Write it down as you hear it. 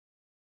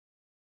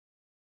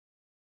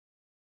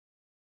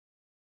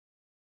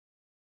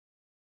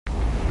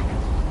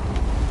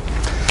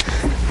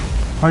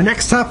Our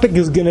next topic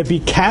is going to be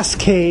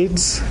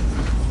cascades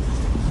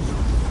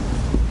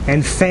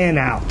and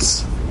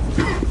fan-outs.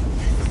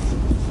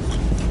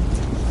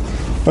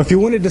 Or if you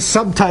wanted to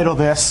subtitle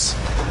this,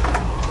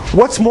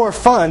 what's more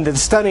fun than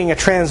studying a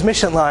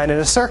transmission line in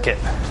a circuit?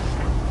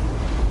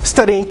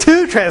 Studying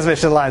two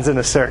transmission lines in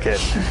a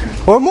circuit,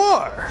 or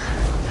more.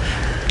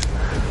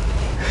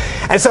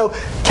 And so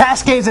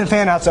cascades and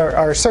fan-outs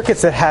are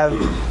circuits that have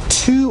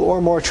two or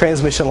more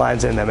transmission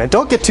lines in them. And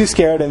don't get too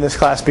scared in this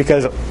class,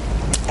 because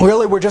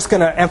really we're just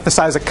going to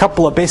emphasize a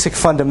couple of basic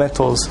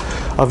fundamentals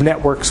of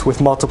networks with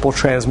multiple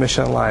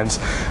transmission lines.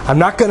 I'm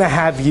not going to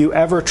have you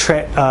ever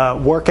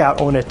work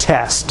out on a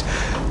test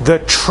the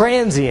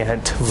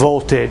transient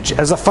voltage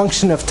as a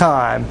function of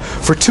time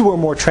for two or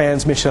more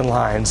transmission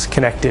lines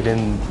connected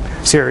in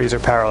series or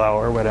parallel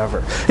or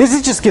whatever.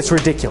 It just gets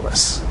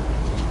ridiculous.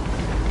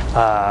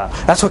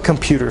 That's what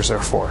computers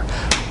are for.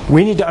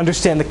 We need to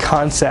understand the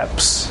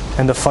concepts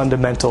and the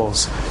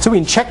fundamentals so we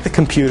can check the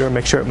computer and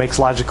make sure it makes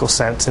logical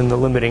sense in the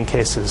limiting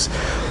cases.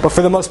 But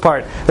for the most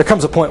part, there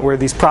comes a point where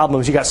these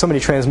problems, you got so many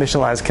transmission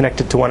lines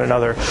connected to one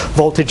another,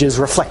 voltages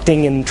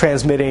reflecting and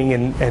transmitting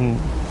and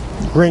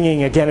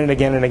ringing again and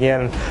again and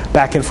again,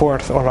 back and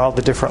forth on all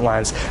the different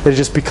lines, that it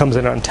just becomes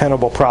an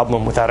untenable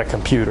problem without a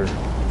computer.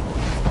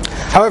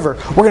 However,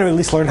 we're going to at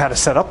least learn how to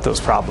set up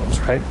those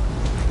problems, right?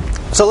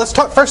 So let's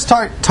first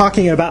start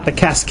talking about the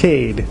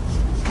cascade.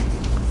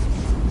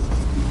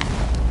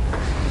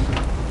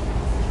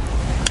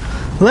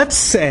 Let's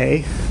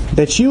say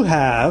that you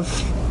have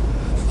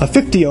a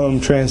 50 ohm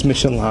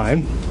transmission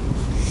line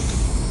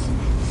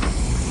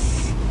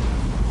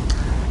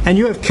and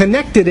you have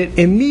connected it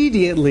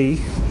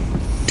immediately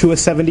to a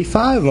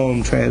 75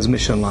 ohm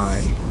transmission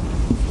line.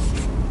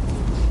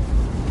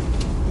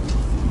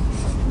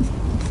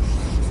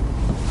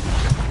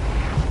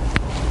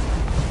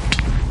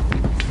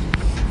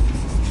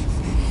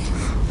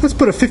 Let's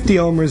put a 50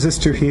 ohm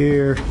resistor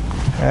here,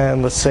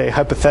 and let's say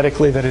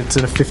hypothetically that it's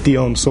in a 50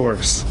 ohm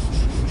source.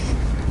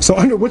 So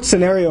under what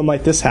scenario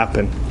might this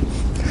happen?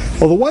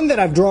 Well, the one that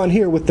I've drawn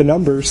here with the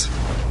numbers,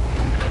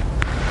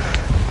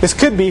 this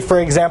could be, for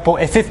example,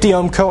 a 50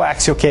 ohm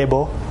coaxial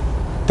cable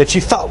that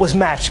you thought was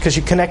matched because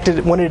you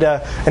wanted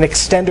an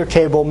extender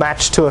cable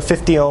matched to a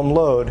 50 ohm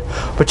load,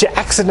 but you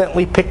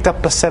accidentally picked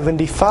up a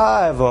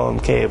 75 ohm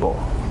cable.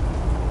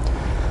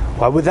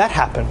 Why would that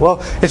happen? Well,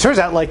 it turns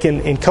out, like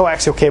in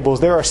coaxial cables,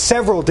 there are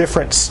several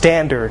different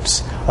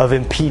standards of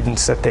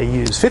impedance that they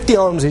use. 50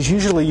 ohms is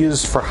usually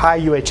used for high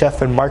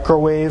UHF and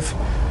microwave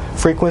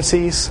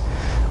frequencies.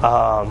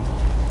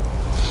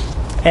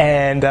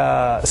 And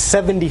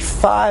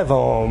 75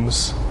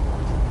 ohms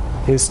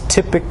is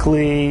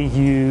typically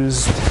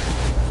used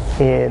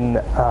in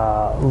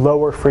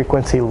lower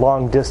frequency,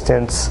 long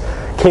distance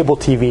cable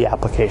TV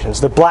applications.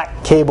 The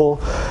black cable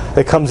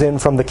that comes in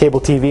from the cable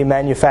TV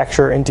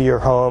manufacturer into your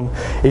home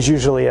is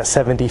usually a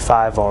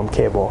 75 ohm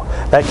cable.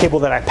 That cable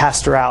that I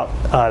passed around,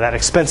 that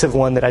expensive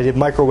one that I did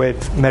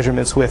microwave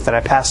measurements with, that I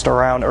passed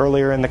around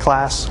earlier in the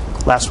class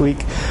last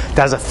week,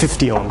 that's a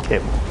 50 ohm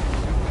cable.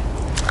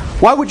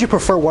 Why would you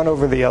prefer one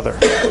over the other?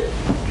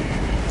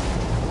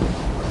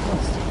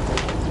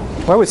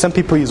 Why would some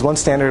people use one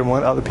standard and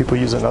other people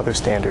use another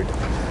standard?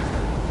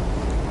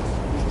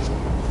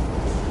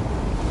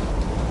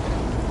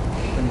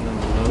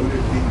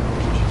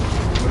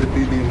 Would it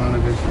be the amount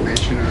of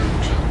information or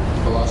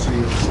velocity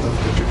of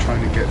stuff that you're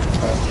trying to get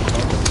past the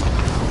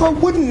target? Well,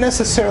 it wouldn't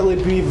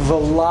necessarily be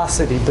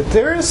velocity, but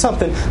there is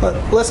something.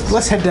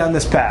 Let's head down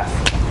this path.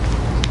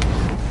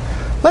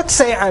 Let's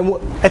say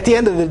at the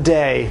end of the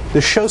day, the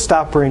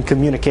showstopper in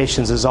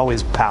communications is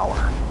always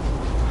power.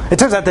 It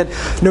turns out that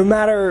no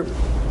matter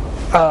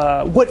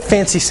what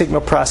fancy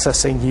signal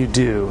processing you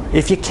do,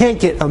 if you can't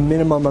get a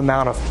minimum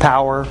amount of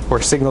power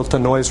or signal to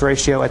noise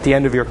ratio at the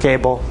end of your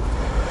cable,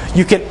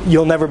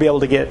 you'll never be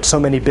able to get so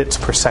many bits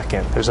per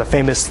second. There's a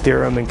famous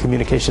theorem in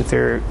communication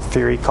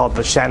theory called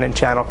the Shannon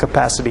channel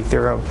capacity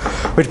theorem,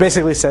 which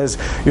basically says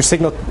your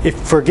signal, if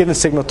for a given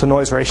signal to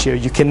noise ratio,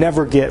 you can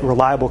never get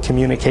reliable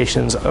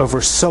communications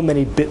over so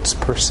many bits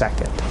per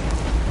second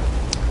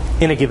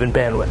in a given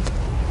bandwidth.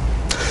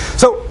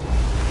 So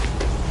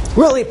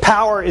really,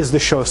 power is the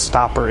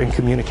showstopper in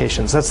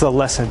communications. That's the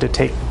lesson to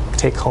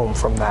take home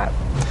from that.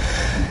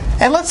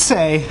 And let's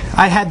say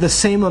I had the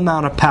same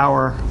amount of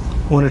power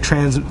on a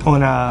transmission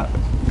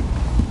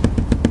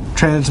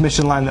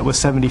line that was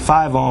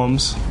 75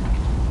 ohms.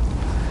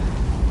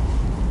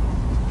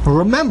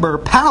 Remember,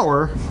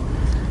 power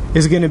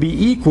is going to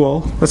be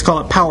equal, let's call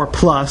it power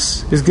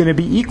plus, is going to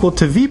be equal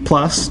to V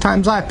plus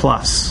times I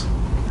plus,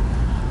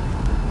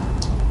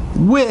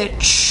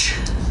 which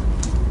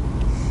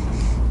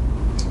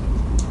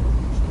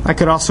I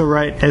could also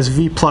write as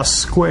V plus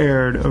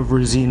squared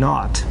over Z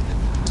naught.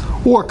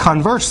 Or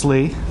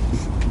conversely,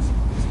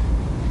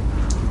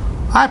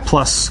 I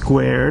plus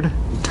squared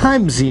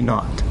times Z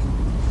naught.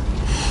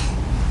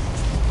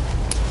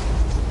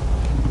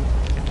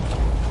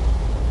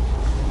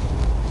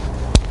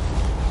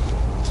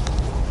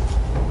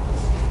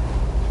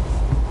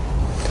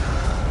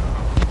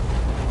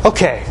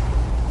 Okay,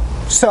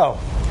 so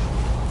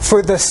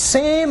for the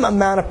same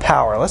amount of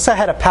power, let's say I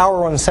had a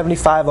power on the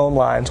 75 ohm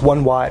lines,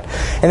 1 watt,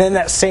 and then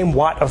that same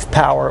watt of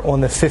power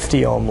on the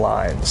 50 ohm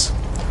lines.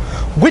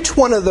 Which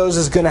one of those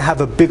is going to have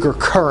a bigger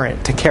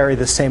current to carry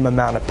the same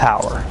amount of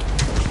power,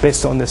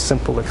 based on this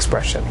simple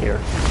expression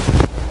here?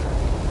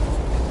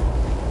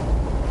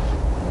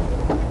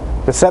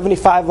 The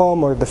 75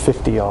 ohm or the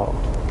 50 ohm?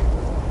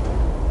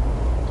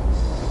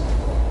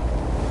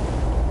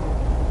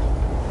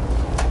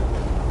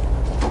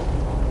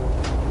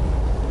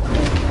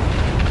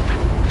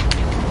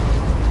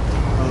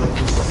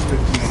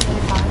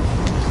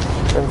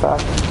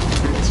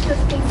 It's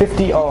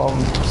 50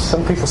 ohms.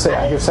 Some people say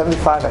I hear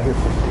 75, I hear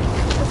 50.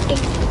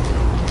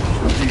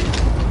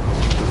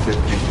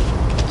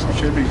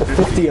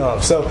 50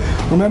 ohms. So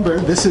remember,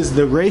 this is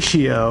the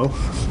ratio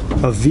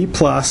of V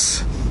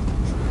plus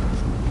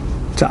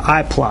to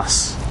I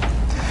plus.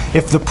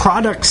 If the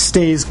product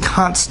stays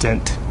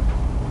constant,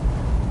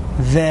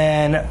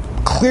 then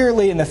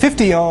clearly in the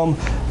 50 ohm,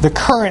 the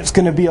current's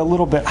going to be a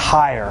little bit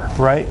higher,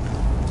 right?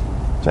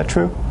 Is that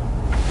true?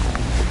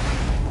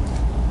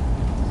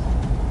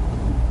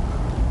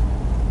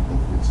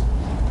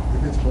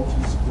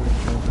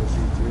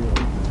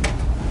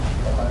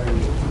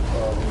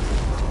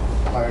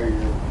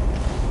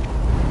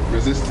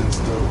 Resistance,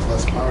 the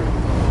less power.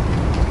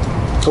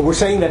 So we're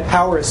saying that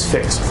power is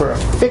fixed for a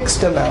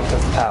fixed amount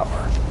of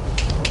power.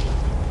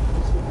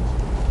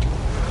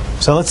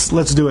 So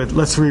let's do it.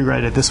 Let's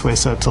rewrite it this way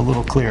so it's a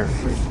little clearer.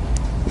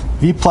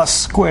 V plus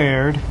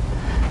squared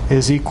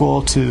is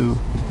equal to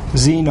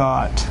Z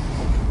naught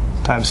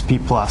times P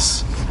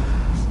plus.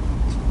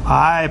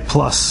 I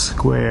plus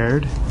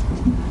squared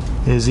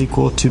is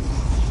equal to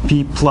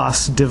P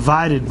plus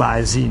divided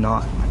by Z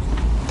naught.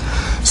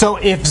 So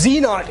if Z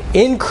naught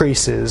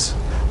increases,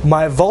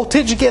 my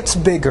voltage gets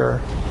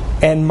bigger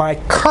and my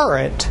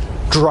current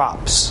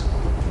drops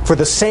for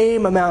the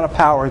same amount of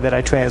power that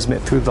I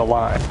transmit through the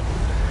line.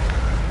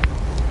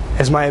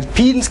 As my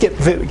impedance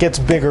gets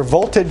bigger,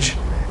 voltage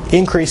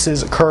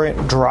increases,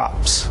 current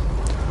drops.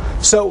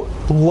 So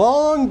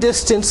long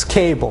distance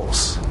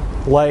cables,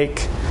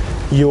 like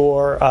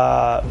your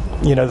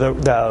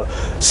the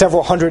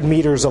several hundred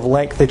meters of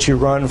length that you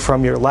run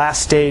from your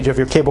last stage of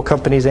your cable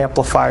company's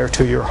amplifier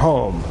to your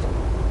home,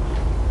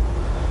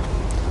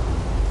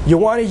 you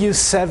want to use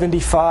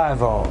 75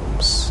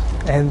 ohms.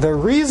 And the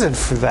reason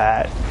for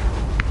that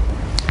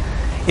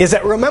is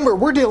that, remember,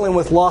 we're dealing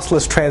with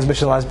lossless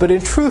transmission lines, but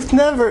in truth,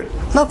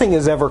 nothing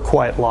is ever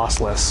quite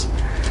lossless.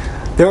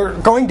 There are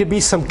going to be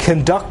some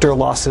conductor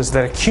losses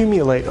that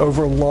accumulate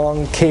over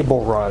long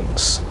cable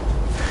runs.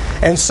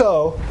 And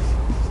so,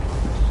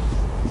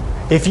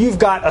 if you've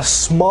got a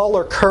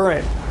smaller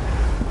current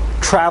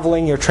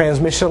traveling your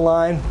transmission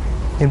line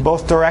in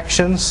both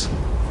directions,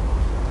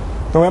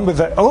 remember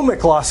the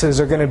ohmic losses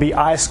are going to be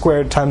I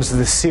squared times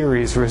the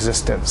series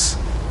resistance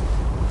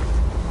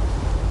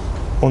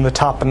on the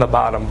top and the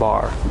bottom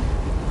bar,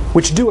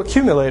 which do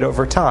accumulate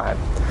over time.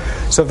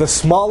 So the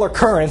smaller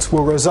currents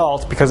will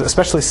result, because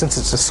especially since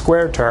it's a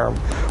square term,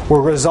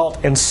 will result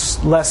in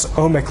less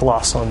ohmic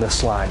loss on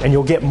this line, and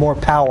you'll get more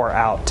power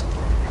out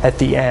at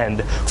the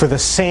end for the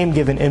same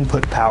given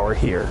input power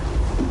here.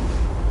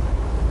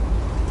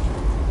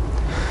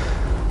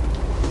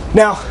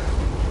 Now,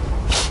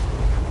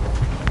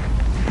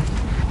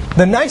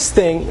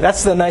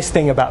 that's the nice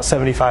thing about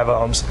 75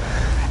 ohms.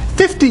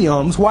 50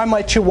 ohms, why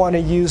might you want to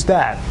use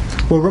that?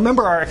 Well,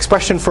 remember our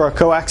expression for a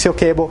coaxial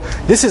cable?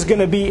 This is going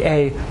to be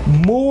a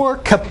more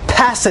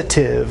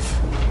capacitive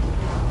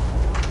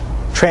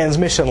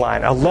transmission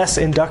line, a less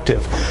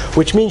inductive,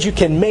 which means you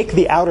can make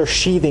the outer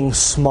sheathing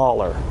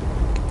smaller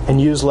and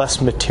use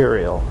less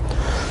material.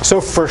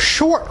 So for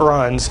short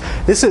runs,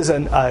 this is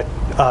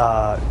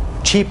a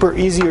cheaper,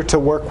 easier to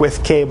work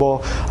with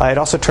cable. It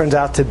also turns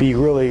out to be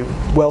really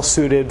well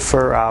suited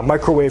for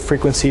microwave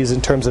frequencies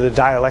in terms of the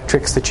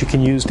dielectrics that you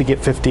can use to get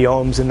 50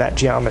 ohms in that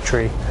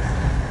geometry.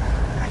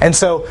 And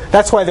so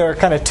that's why there are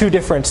kind of two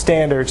different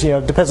standards.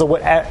 It depends on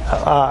what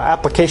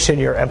application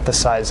you're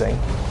emphasizing.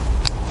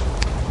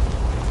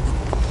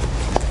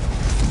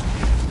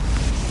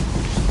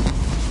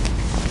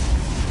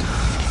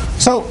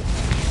 So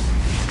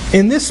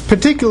in this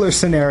particular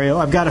scenario,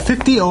 I've got a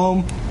 50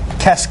 ohm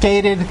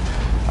cascaded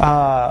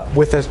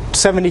with a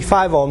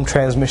 75 ohm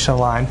transmission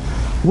line.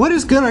 What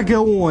is going to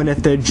go on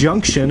at the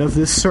junction of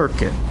this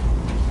circuit?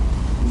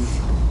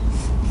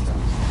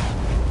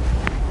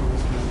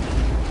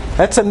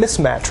 That's a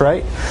mismatch,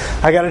 right?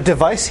 I got a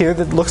device here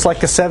that looks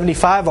like a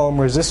 75 ohm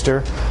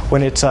resistor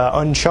when it's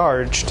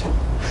uncharged.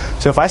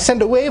 So if I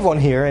send a wave on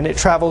here and it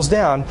travels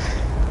down,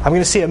 I'm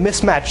going to see a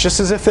mismatch just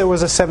as if there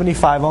was a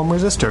 75 ohm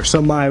resistor.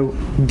 So my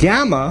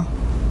gamma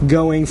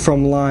going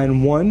from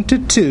line 1 to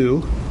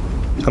 2,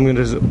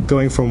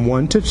 going from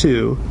 1 to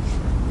 2,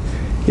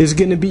 is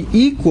going to be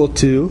equal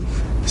to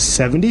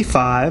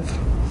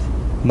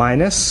 75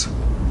 minus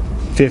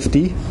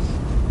 50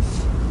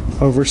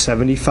 over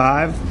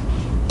 75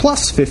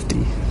 plus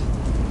 50,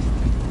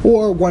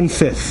 or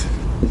 1/5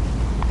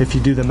 if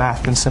you do the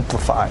math and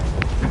simplify.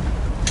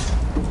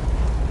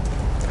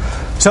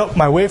 So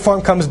my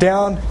waveform comes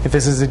down. If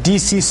this is a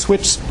DC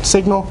switch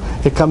signal,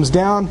 it comes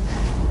down.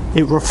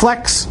 It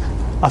reflects.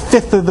 A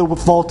fifth of the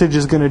voltage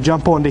is going to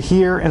jump onto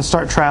here and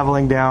start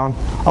traveling down.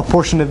 A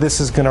portion of this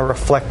is going to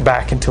reflect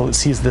back until it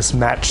sees this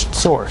matched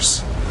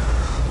source.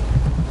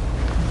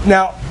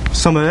 Now,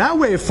 some of that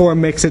waveform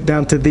makes it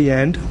down to the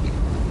end.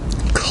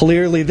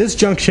 Clearly, this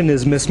junction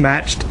is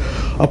mismatched.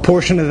 A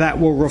portion of that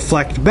will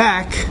reflect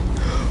back.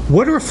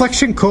 What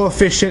reflection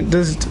coefficient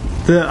does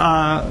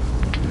the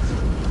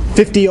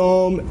 50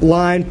 ohm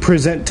line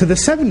present to the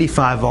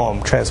 75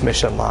 ohm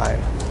transmission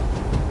line?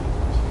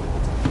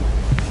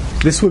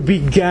 This would be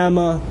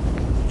gamma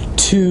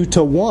 2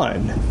 to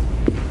 1.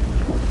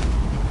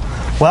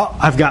 Well,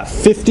 I've got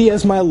 50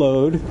 as my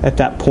load at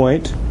that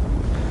point.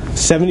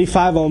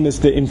 75 ohm is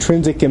the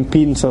intrinsic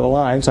impedance of the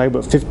line, so I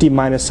put 50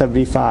 minus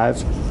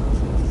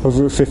 75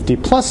 over 50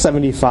 plus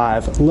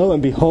 75. Lo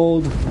and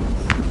behold,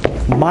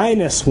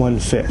 minus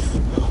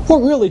 1/5. Or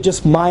really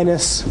just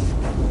minus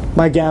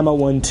my gamma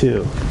 1,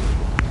 2.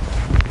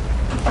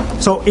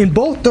 So in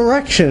both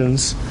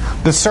directions,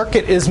 the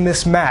circuit is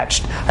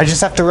mismatched. I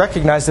just have to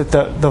recognize that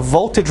the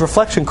voltage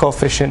reflection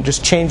coefficient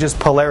just changes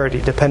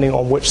polarity depending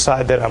on which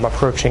side that I'm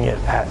approaching it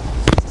at.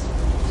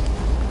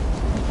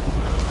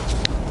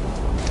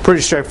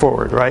 Pretty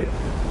straightforward, right?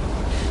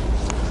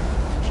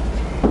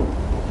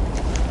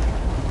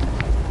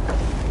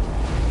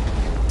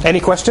 Any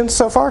questions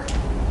so far?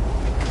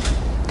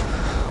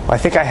 Well, I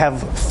think I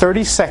have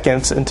 30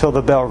 seconds until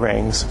the bell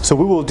rings, so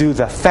we will do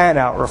the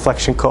fan-out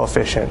reflection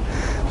coefficient.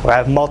 I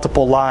have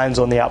multiple lines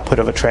on the output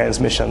of a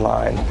transmission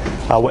line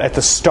at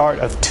the start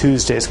of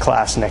Tuesday's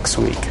class next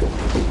week.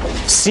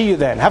 See you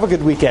then. Have a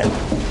good weekend.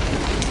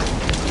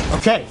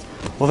 Okay.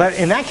 Well,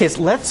 in that case,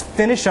 let's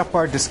finish up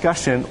our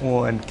discussion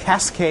on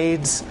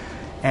cascades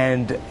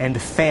and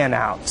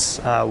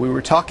fan-outs. We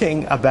were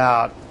talking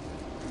about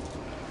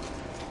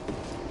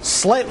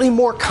slightly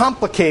more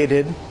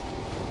complicated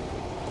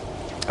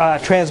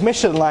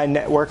transmission line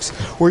networks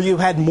where you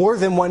had more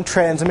than one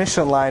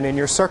transmission line in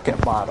your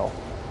circuit model.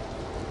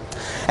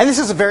 And this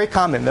is very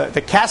common.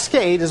 The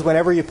cascade is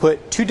whenever you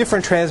put two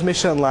different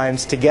transmission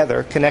lines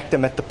together, connect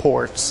them at the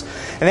ports,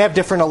 and they have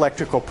different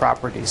electrical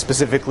properties,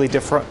 specifically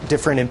different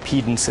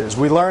impedances.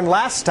 We learned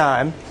last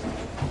time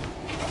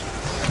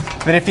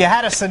that if you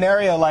had a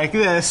scenario like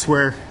this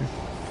where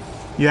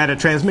you had a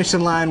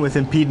transmission line with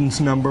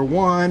impedance number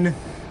 1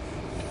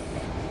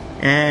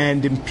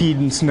 and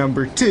impedance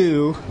number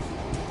 2,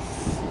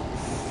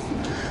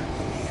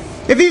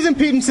 if these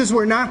impedances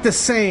were not the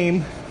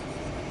same,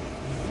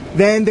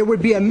 then there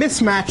would be a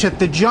mismatch at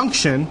the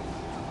junction,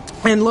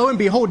 and lo and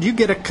behold, you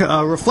get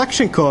a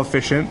reflection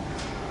coefficient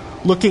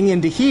looking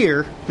into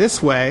here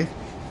this way.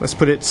 Let's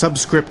put it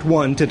subscript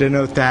 1 to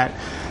denote that.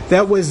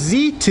 That was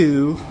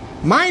Z2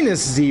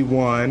 minus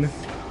Z1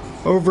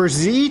 over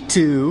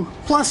Z2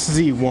 plus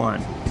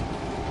Z1.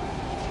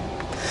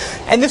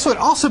 And this would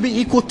also be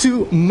equal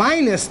to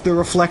minus the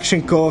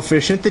reflection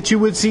coefficient that you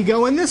would see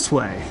going this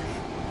way.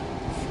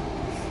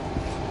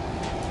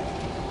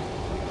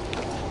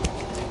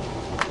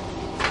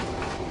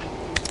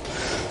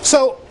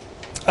 So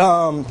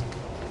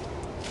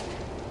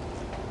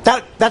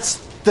that's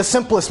the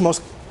simplest,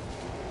 most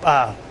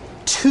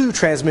two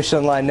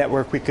transmission line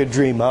network we could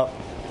dream up.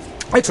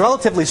 It's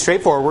relatively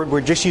straightforward.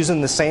 We're just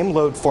using the same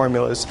load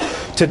formulas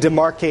to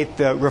demarcate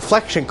the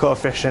reflection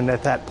coefficient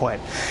at that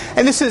point.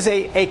 And this is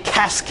a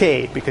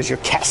cascade because you're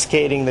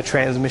cascading the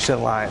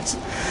transmission lines.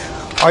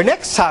 Our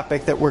next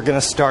topic that we're going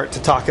to start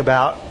to talk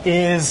about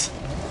is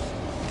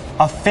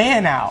a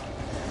fan-out.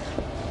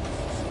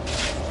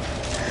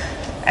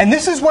 And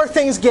this is where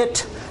things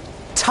get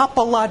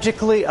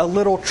topologically a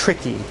little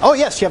tricky. Oh,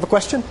 yes, you have a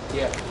question?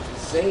 Yeah.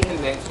 Say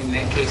in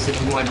that case,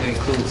 if you wanted to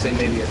include, say,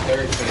 maybe a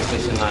third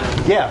transmission line.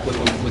 Yeah.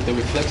 Would the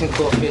reflection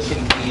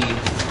coefficient be,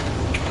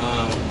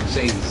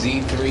 say,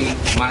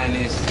 Z3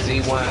 minus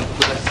Z1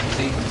 plus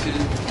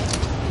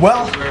Z2?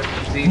 Well,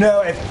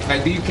 no.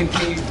 Like, do you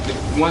continue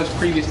the ones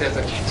previous as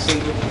a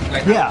single?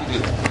 Like, Yeah, how do you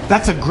do that?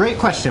 that's a great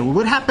question.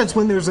 What happens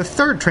when there's a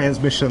third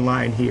transmission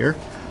line here?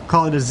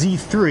 Call it a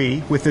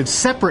Z3 with a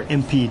separate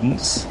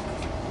impedance.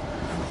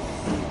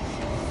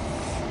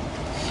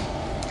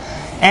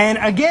 And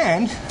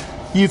again,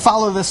 you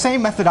follow the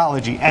same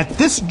methodology. At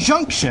this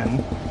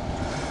junction,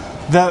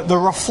 the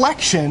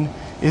reflection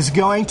is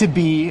going to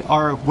be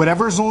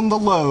whatever's on the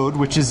load,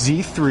 which is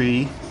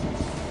Z3,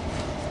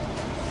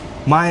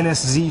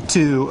 minus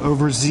Z2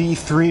 over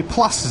Z3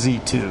 plus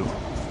Z2.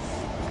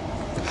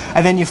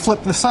 And then you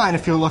flip the sign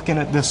if you're looking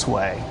at it this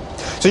way.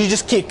 So you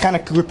just kind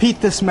of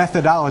repeat this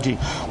methodology.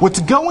 What's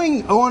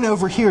going on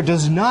over here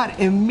does not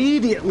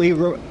immediately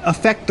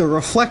affect the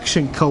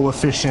reflection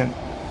coefficient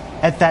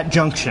at that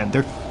junction.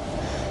 They're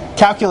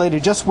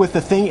calculated just with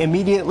the thing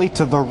immediately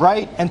to the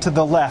right and to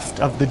the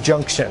left of the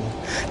junction.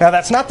 Now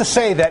that's not to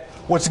say that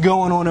what's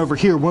going on over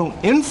here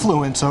won't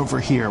influence over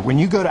here. When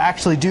you go to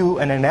actually do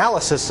an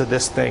analysis of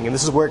this thing, and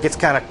this is where it gets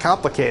kind of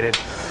complicated,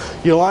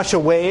 you launch a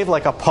wave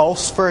like a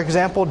pulse, for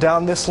example,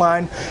 down this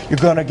line, you're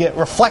going to get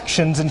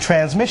reflections and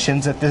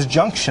transmissions at this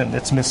junction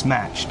that's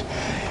mismatched.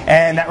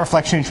 And that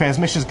reflection in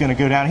transmission is going to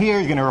go down here,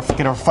 you're going to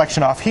get a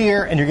reflection off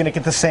here, and you're going to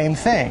get the same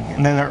thing.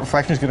 And then that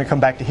reflection is going to come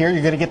back to here,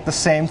 you're going to get the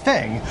same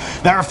thing.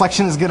 That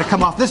reflection is going to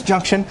come off this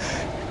junction,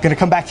 going to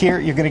come back here,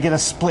 you're going to get a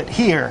split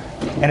here,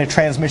 and a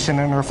transmission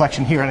and a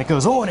reflection here, and it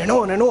goes on and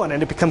on and on,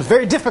 and it becomes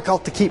very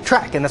difficult to keep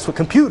track, and that's what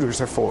computers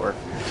are for.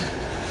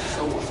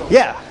 So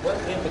Yeah. what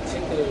in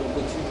particular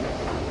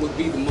would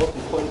be the most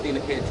important thing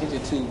to pay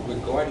attention to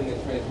regarding the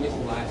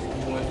transmission lines if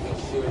you want to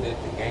ensure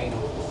that the gain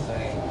was the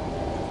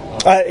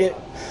same?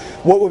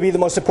 What would be the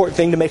most important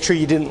thing to make sure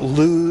you didn't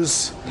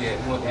lose? Yeah,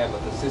 you want to have a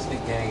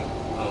consistent gain.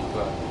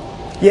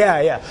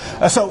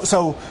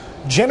 So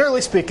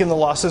generally speaking, the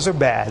losses are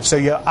bad. So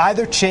you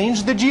either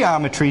change the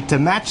geometry to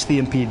match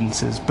the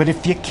impedances, but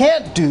if you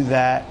can't do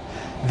that,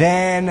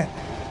 then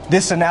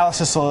this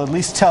analysis will at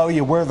least tell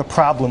you where the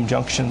problem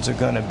junctions are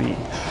going to be.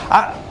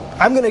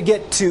 I'm going to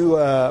get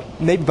to,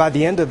 maybe by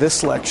the end of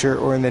this lecture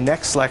or in the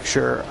next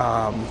lecture,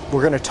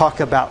 we're going to talk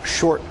about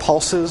short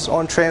pulses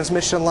on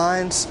transmission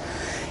lines.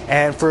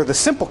 And for the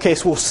simple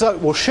case, we'll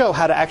show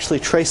how to actually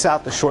trace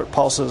out the short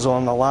pulses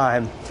on the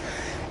line.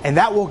 And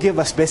that will give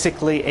us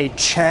basically a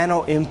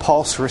channel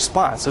impulse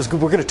response. So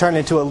we're going to turn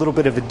into a little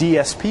bit of a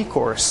DSP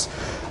course,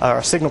 or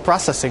a signal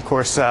processing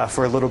course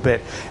for a little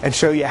bit, and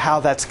show you how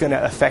that's going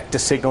to affect a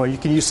signal. You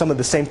can use some of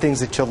the same things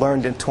that you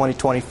learned in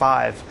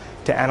 2025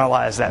 to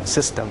analyze that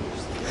system.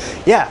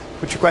 Yeah,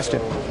 what's your question?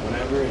 So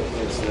whenever it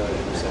hits the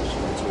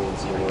intersection between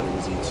Z1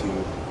 and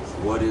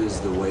Z2, what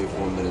is the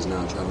waveform that is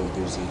now traveling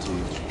through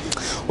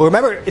Z2? Well,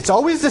 remember, it's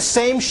always the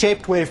same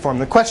shaped waveform.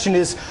 The question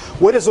is,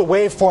 what does a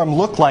waveform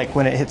look like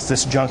when it hits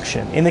this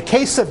junction? In the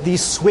case of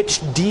these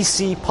switched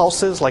DC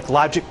pulses, like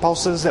logic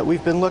pulses that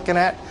we've been looking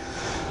at,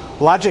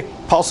 logic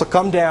pulse will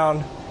come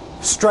down,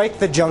 strike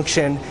the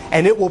junction,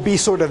 and it will be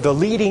sort of the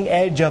leading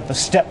edge of the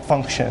step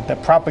function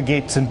that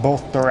propagates in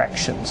both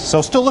directions. So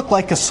it'll still look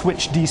like a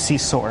switched DC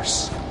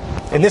source.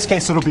 In this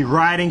case, it'll be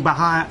riding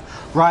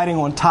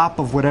on top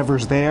of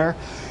whatever's there.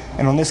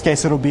 And in this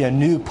case, it'll be a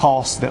new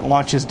pulse that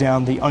launches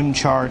down the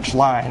uncharged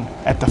line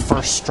at the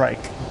first strike.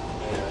 And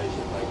is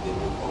it like the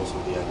new pulse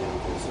will be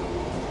identical, so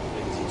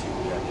in Z2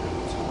 will be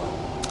identical to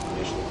what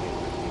initially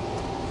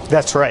came?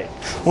 That's right.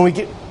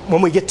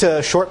 When we get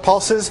to short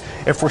pulses,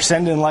 if we're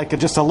sending like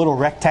just a little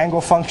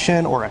rectangle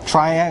function or a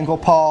triangle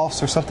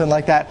pulse or something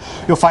like that,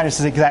 you'll find it's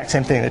the exact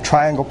same thing. The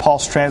triangle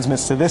pulse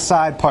transmits to this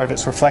side, part of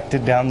it's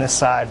reflected down this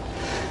side,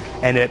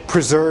 and it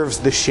preserves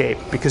the shape,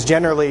 because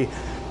generally,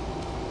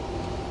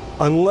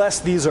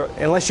 unless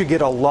you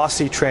get a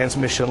lossy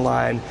transmission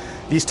line,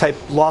 these type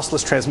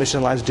lossless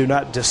transmission lines do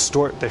not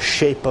distort the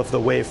shape of the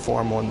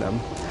waveform on them.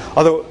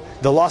 Although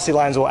the lossy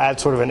lines will add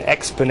sort of an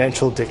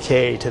exponential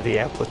decay to the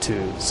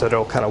amplitude, so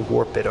they'll kind of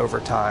warp it over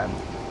time.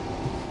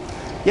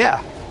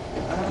 Yeah?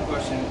 I have a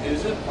question.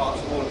 Is it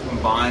possible to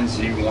combine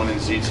Z1 and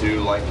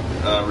Z2 like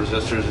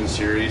resistors in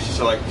series?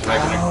 So like to make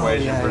an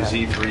equation for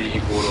Z3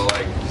 equal to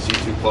like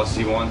Z2 plus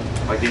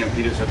Z1? Like the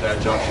impedance at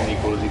that junction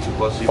equal to Z2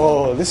 plus Z1?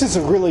 Oh, this is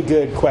a really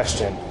good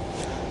question.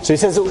 So he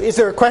says, is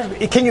there a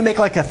question, can you make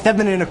like a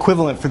Thevenin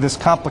equivalent for this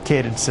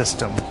complicated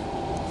system?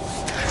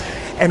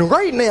 And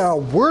right now,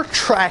 we're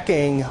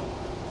tracking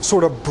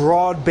sort of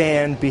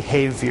broadband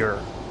behavior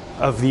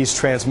of these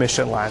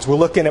transmission lines. We're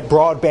looking at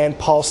broadband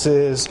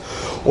pulses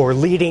or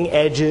leading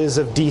edges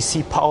of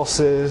DC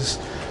pulses.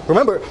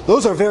 Remember,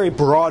 those are very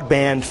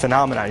broadband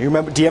phenomena. You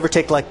remember? Do you ever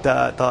take like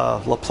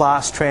the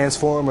Laplace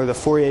transform or the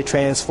Fourier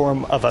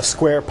transform of a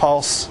square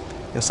pulse,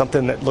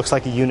 something that looks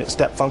like a unit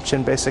step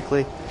function,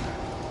 basically,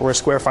 or a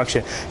square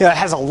function? It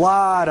has a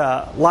lot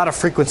of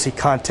frequency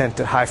content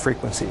at high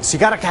frequencies. So you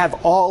got to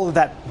have all of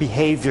that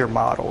behavior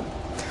modeled.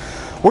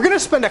 We're going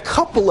to spend a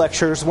couple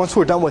lectures, once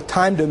we're done with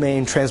time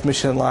domain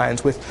transmission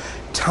lines, with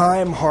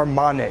time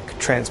harmonic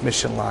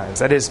transmission lines.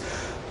 That is,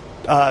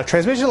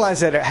 transmission lines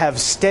that have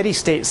steady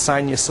state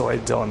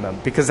sinusoids on them,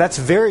 because that's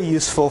very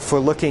useful for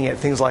looking at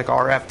things like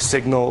RF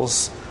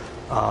signals.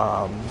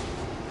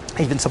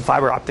 Even some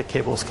fiber optic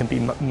cables can be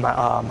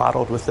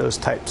modeled with those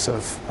types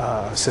of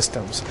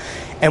systems.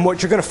 And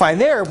what you're going to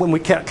find there, when we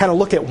kind of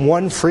look at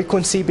one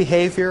frequency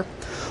behavior,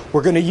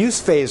 we're going to use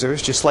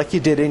phasors, just like you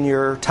did in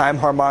your time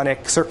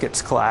harmonic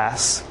circuits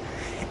class.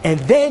 And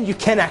then you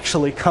can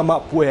actually come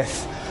up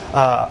with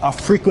a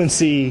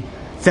frequency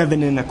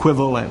Thevenin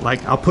equivalent.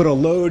 Like, I'll put a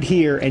load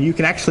here, and you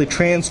can actually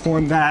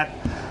transform that.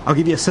 I'll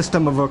give you a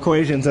system of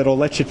equations that will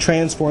let you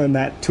transform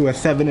that to a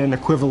Thevenin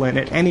equivalent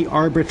at any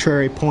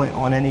arbitrary point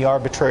on any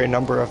arbitrary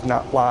number of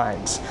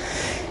lines.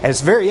 And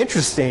it's very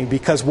interesting,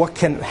 because what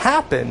can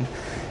happen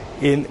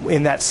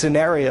in that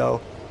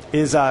scenario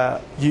is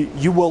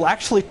you will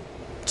actually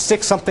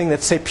stick something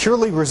that's, say,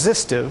 purely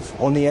resistive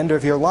on the end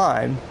of your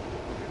line,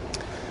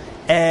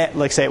 and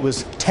like say it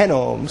was 10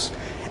 ohms,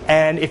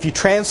 and if you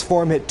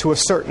transform it to a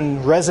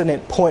certain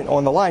resonant point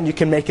on the line, you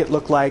can make it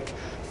look like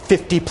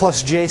 50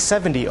 plus J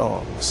 70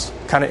 ohms,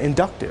 kind of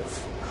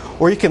inductive.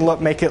 Or you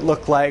can make it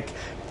look like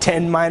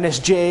 10 minus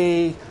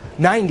J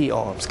 90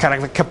 ohms, kind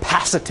of a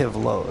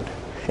capacitive load.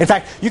 In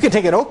fact, you can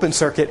take an open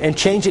circuit and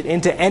change it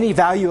into any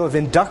value of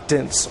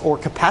inductance or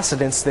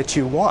capacitance that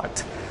you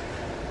want.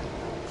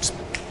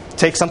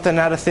 take something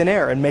out of thin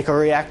air and make a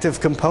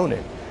reactive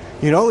component.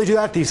 You can only do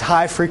that at these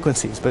high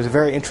frequencies, but it's a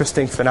very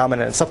interesting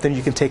phenomenon and something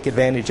you can take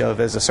advantage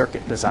of as a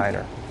circuit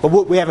designer.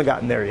 But we haven't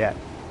gotten there yet.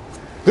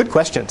 Good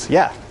questions.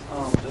 Yeah?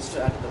 Just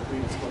to add to the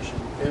previous question,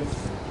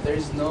 if there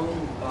is no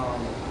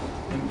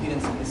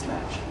impedance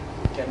mismatch,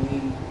 can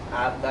we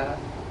add that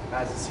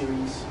as a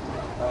series?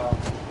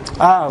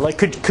 Like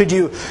could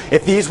you,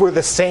 if these were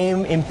the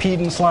same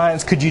impedance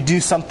lines, could you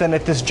do something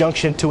at this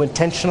junction to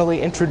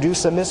intentionally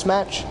introduce a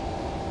mismatch?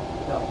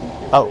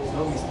 No.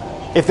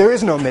 If there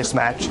is no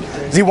mismatch. If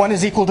there is no mismatch, Z1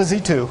 is equal to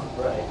Z2.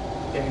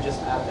 Right. Can we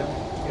just add them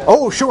together?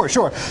 Oh, sure.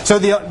 So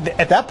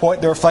at that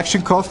point, the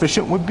reflection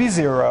coefficient would be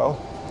 0.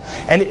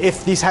 And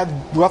if these had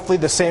roughly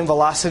the same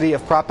velocity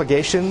of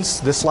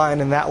propagations, this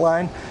line and that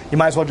line, you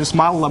might as well just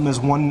model them as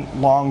one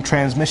long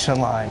transmission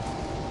line.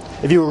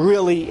 If you were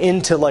really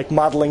into like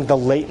modeling the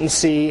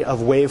latency of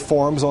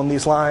waveforms on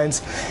these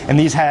lines, and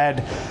these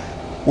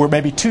were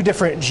maybe two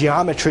different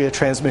geometry of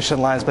transmission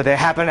lines, but they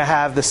happen to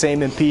have the same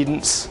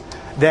impedance,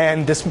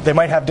 then they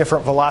might have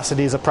different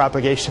velocities of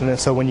propagation. And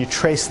so when you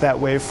trace that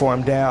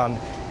waveform down,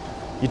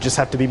 you just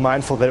have to be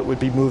mindful that it would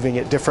be moving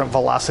at different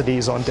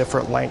velocities on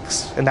different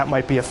lengths. And that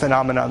might be a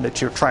phenomenon that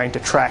you're trying to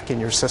track in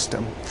your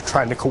system,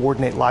 trying to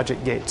coordinate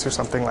logic gates or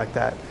something like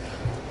that.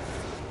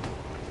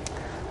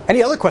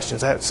 Any other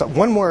questions?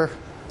 One more.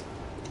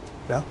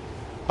 No?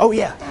 Oh,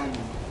 yeah.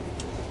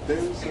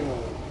 There's gammas going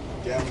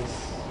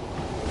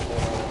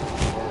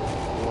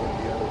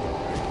the other way,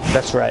 right?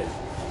 That's right.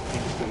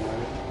 Kingston,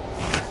 right?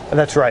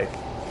 That's right.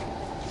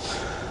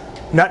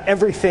 Not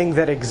everything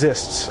that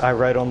exists I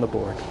write on the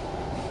board.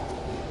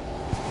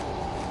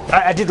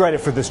 I did write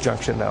it for this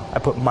junction, though. I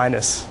put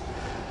minus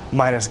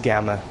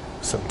gamma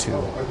sub 2.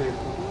 Are they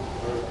equivalent?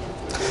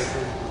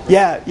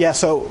 Yeah,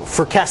 so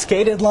for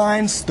cascaded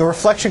lines, the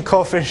reflection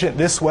coefficient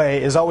this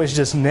way is always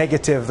just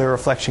negative the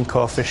reflection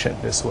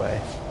coefficient this way.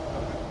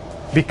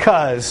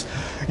 Because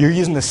you're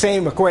using the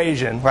same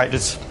equation, right?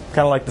 It's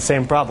kind of like the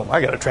same problem.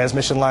 I got a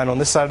transmission line on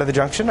this side of the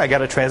junction. I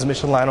got a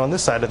transmission line on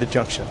this side of the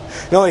junction.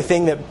 The only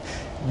thing that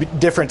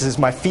difference is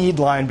my feed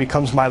line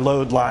becomes my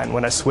load line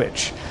when I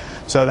switch.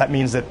 So that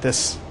means that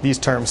these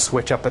terms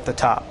switch up at the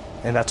top,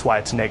 and that's why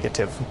it's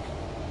negative.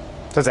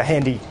 So it's a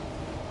handy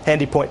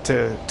point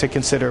to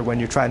consider when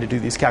you're trying to do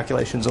these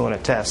calculations on a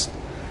test.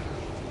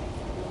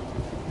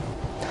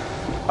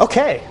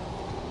 Okay,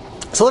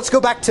 so let's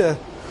go back to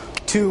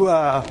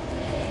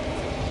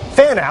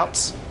fan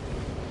outs.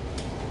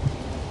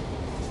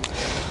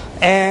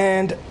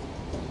 And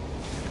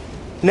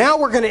now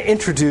we're going to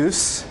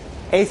introduce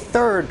a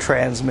third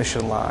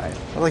transmission line.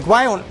 Like,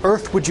 why on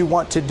earth would you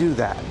want to do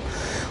that?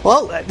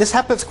 Well, this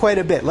happens quite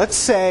a bit. Let's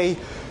say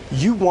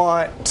you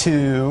want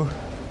to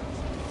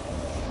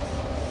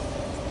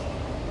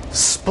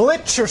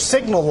split your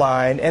signal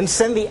line and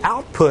send the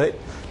output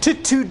to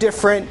two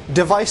different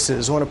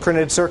devices on a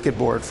printed circuit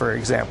board, for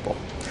example.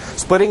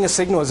 Splitting a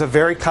signal is a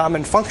very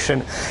common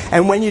function.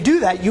 And when you do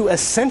that, you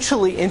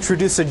essentially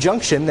introduce a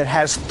junction that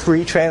has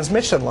 3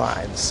 transmission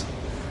lines.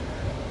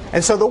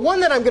 And so the one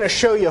that I'm going to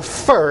show you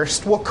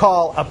first we'll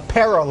call a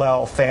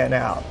parallel fan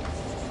out.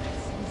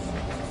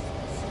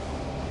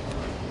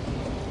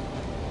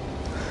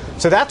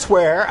 So that's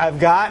where I've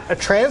got a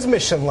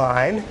transmission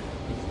line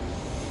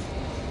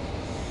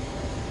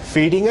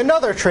feeding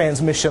another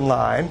transmission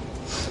line.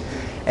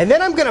 And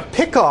then I'm going to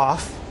pick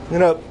off, I'm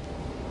going to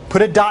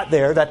put a dot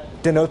there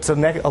that denotes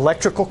an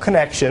electrical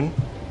connection.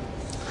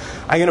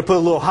 I'm going to put a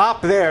little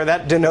hop there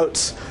that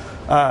denotes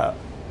a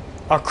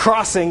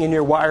crossing in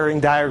your wiring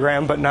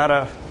diagram, but not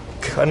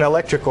an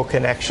electrical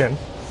connection.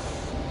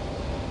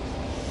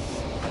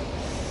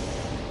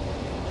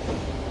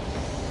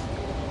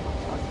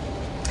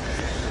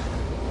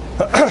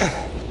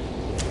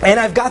 And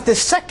I've got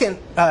this second,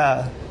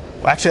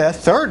 actually a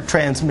third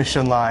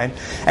transmission line.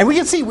 And we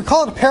can see, we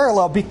call it a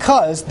parallel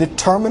because the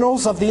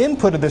terminals of the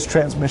input of this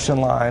transmission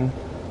line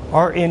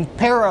are in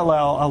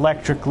parallel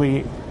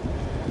electrically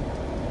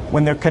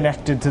when they're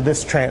connected to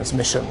this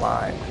transmission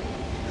line.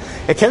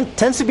 It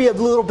tends to be a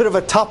little bit of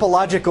a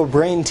topological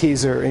brain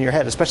teaser in your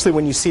head, especially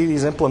when you see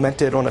these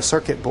implemented on a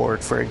circuit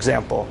board, for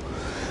example.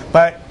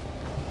 But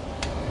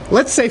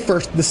let's say, for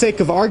the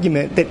sake of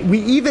argument, that we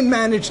even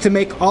managed to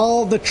make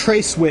all the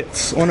trace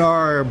widths on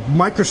our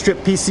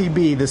microstrip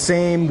PCB the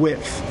same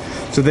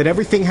width, so that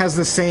everything has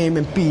the same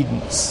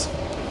impedance.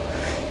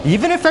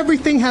 Even if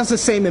everything has the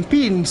same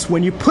impedance,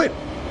 when you put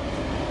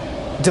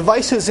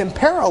devices in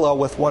parallel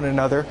with one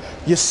another,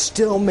 you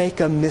still make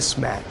a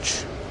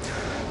mismatch.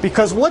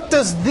 Because what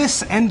does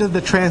this end of the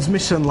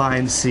transmission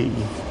line see?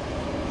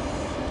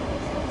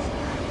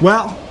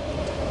 Well,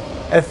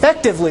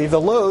 effectively, the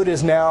load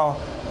is now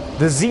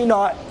the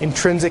Z0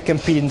 intrinsic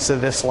impedance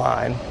of this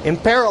line in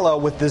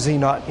parallel with the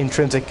Z0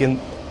 intrinsic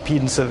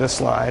impedance of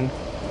this line,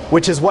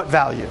 which is what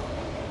value?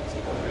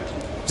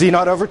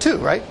 Z0 over 2,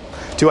 right?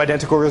 Two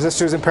identical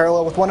resistors in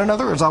parallel with one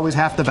another is always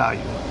half the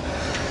value.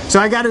 So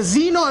I got a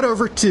Z0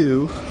 over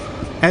 2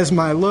 as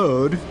my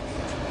load,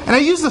 and I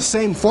use the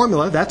same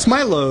formula. That's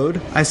my load.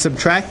 I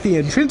subtract the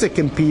intrinsic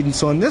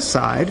impedance on this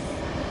side,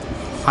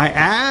 I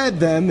add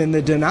them in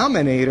the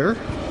denominator,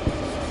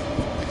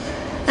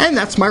 and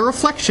that's my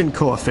reflection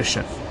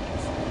coefficient.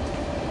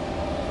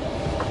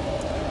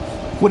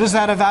 What does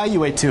that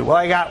evaluate to? Well,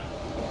 I got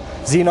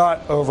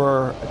z0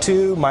 over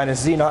 2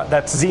 minus z0,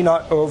 that's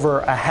z0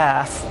 over a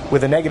half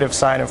with a negative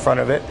sign in front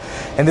of it.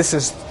 And this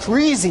is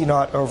 3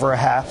 z0 over a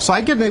half. So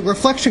I get a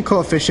reflection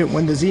coefficient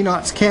when the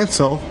z0s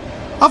cancel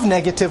of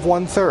negative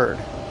 1/3.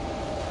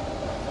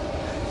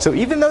 So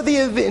even though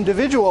the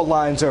individual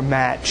lines are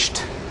matched,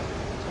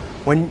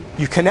 when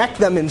you connect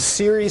them in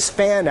series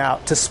fan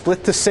out to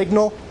split the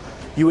signal,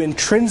 you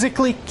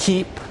intrinsically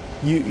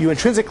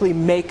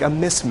make a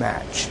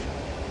mismatch.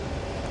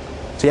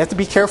 So you have to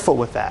be careful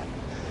with that.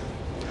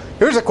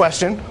 Here's a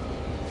question.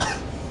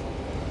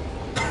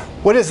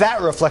 What is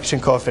that reflection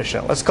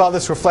coefficient? Let's call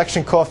this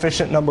reflection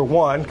coefficient number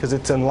 1 because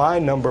it's in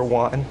line number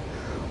 1.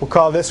 We'll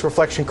call this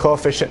reflection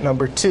coefficient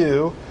number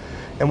 2.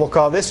 And we'll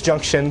call this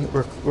junction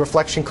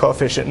reflection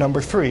coefficient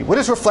number 3. What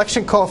is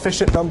reflection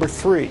coefficient number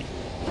 3?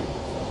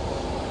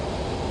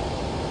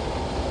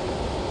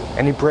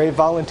 Any brave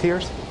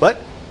volunteers?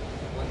 What?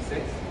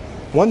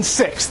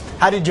 1/6.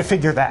 How did you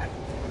figure that?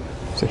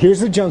 So here's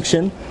the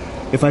junction.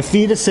 If I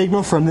feed a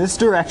signal from this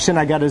direction,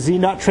 I got a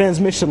Z0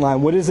 transmission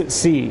line. What does it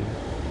see?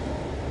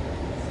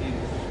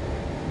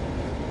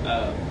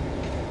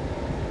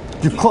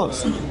 You're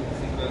close.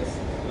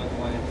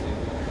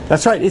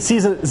 That's right. It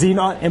sees a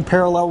Z0 in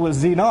parallel with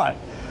Z0.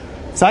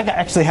 So I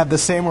actually have the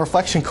same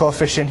reflection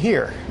coefficient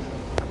here.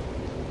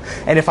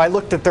 And if I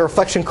looked at the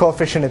reflection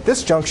coefficient at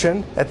this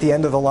junction, at the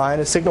end of the line,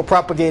 a signal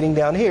propagating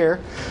down here,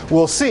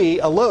 we'll see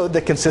a load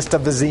that consists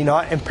of the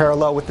Z0 in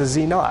parallel with the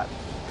Z0.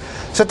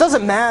 So it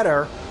doesn't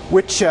matter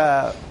which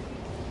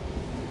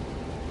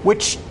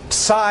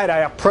side I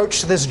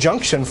approach this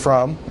junction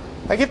from,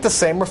 I get the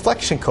same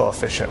reflection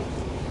coefficient.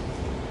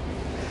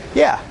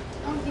 Yeah?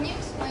 Can you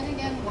explain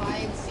again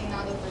why it's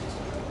Z0 over 2?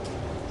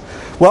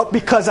 Well,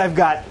 because I've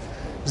got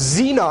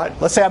Z0,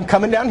 let's say I'm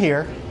coming down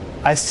here,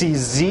 I see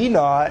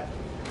Z0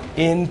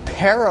 in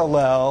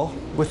parallel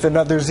with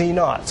another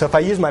Z0. So if I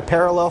use my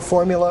parallel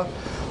formula,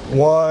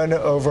 1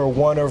 over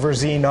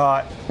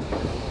Z0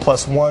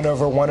 plus 1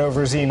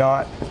 over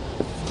Z0,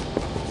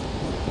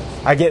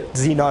 I get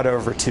Z0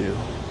 over 2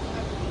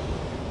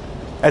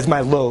 as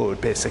my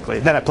load, basically.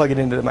 Then I plug it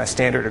into my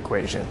standard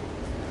equation.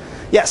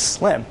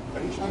 Yes, Lam?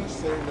 Are you trying to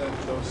say that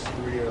those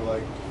three are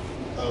like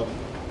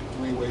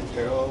three-way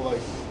parallel?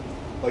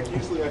 Like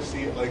usually I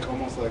see it like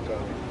almost like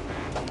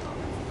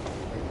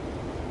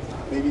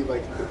maybe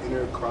like the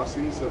inner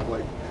crossings of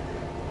like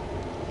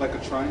a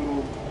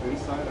triangle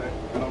inside.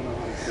 I don't know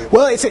how to say it.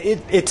 Well,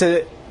 it's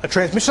a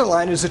transmission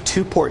line is a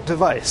 2-port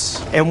device,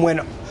 and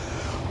when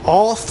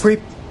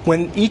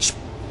each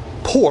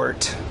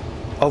port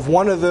of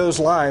one of those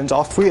lines,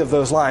 all 3 of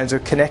those lines are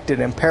connected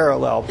in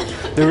parallel,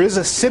 there is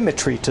a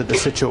symmetry to the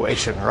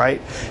situation,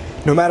 right?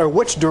 No matter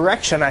which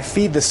direction I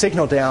feed the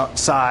signal down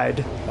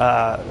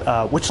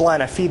which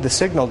line I feed the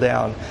signal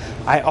down,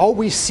 I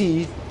always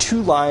see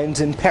 2 lines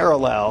in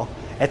parallel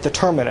at the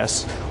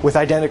terminus with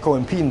identical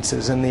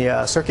impedances in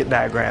the circuit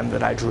diagram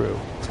that I drew.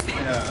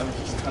 Yeah, I was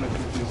just kind of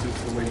confused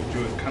with the way you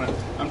do it.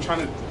 I'm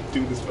trying to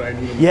do this, but I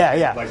need to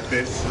Yeah. like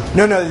this.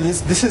 No,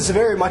 this is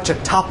very much a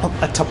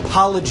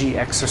topology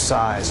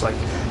exercise, like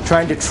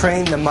trying to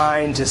train the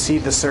mind to see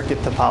the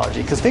circuit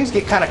topology, because things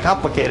get kind of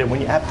complicated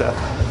when you have to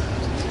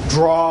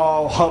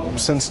draw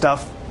humps and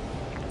stuff.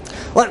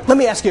 Let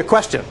me ask you a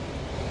question.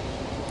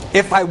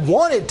 If I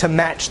wanted to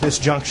match this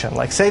junction,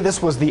 like say this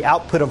was the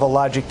output of a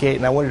logic gate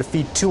and I wanted to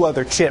feed 2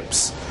 other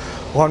chips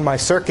on my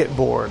circuit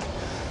board,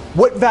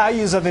 what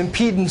values of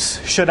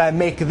impedance should I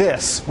make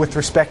this with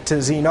respect to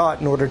Z0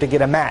 in order to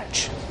get a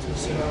match?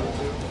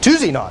 2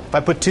 Z0. If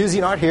I put 2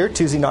 Z0 here,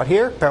 2 Z0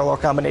 here, parallel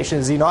combination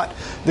of Z0,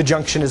 the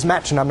junction is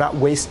matched and I'm not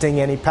wasting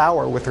any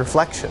power with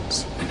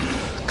reflections.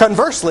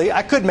 Conversely,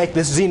 I could make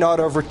this Z0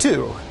 over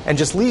 2 and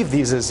just leave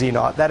these as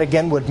Z0. That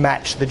again would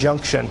match the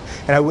junction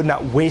and I would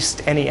not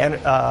waste any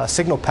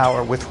signal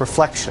power with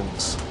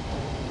reflections.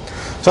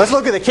 So let's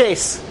look at the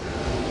case.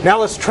 Now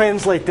let's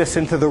translate this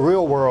into the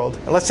real world.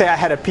 Let's say I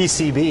had a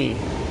PCB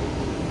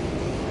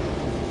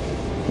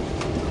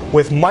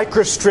with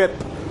microstrip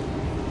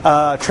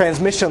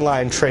transmission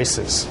line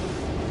traces.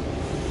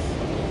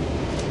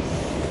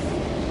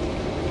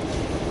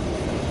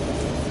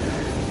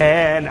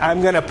 And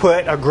I'm going to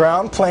put a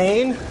ground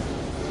plane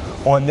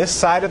on this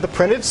side of the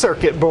printed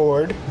circuit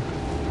board.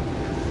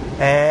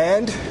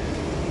 And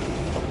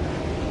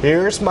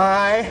here's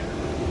my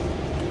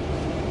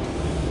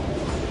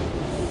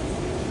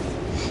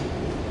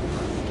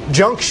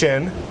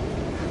junction.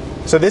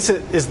 So this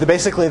is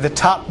basically the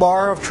top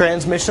bar of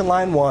transmission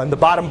line 1. The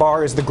bottom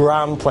bar is the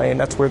ground plane.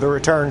 That's where the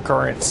return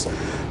currents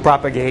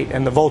propagate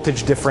and the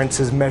voltage difference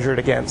is measured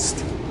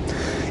against.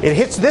 It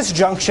hits this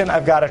junction.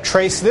 I've got a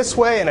trace this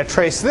way and a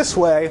trace this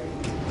way.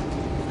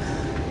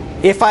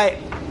 In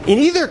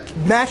either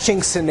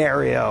matching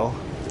scenario,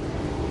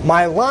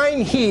 my line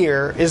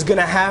here is going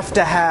to have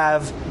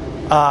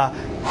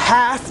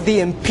half the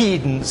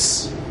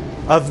impedance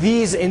of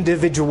these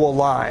individual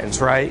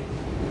lines, right?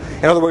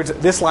 In other words,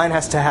 this line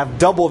has to have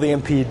double the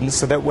impedance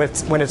so that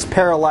when it's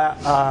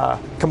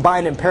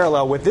combined in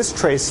parallel with this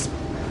trace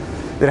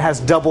that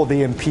has double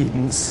the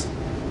impedance,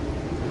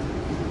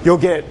 you'll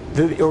get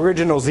the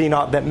original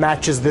Z0 that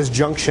matches this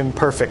junction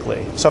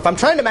perfectly. So if I'm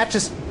trying to match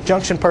this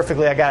junction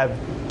perfectly, I got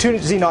 2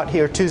 Z0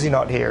 here, 2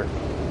 Z0 here.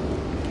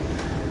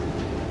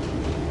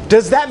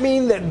 Does that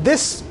mean that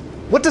this,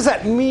 what does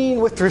that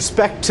mean with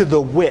respect to the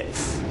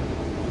width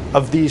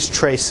of these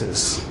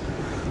traces?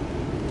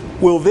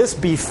 Will this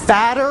be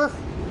fatter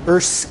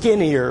or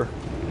skinnier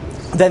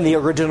than the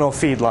original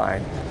feed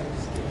line?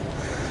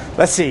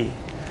 Let's see.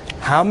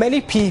 How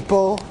many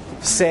people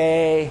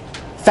say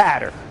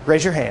fatter?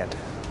 Raise your hand.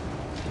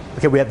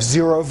 Okay, we have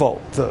 0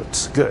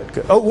 votes. Good,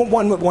 good. Oh,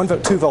 one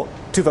vote, 2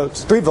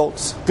 votes, 3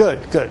 votes.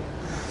 Good, good.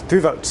 3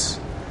 votes.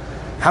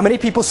 How many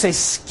people say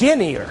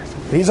skinnier?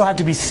 These will have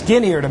to be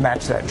skinnier to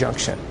match that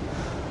junction.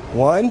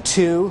 1,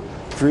 2,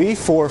 3,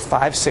 4,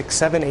 5, 6,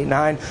 7, 8,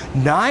 9.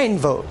 9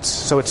 votes.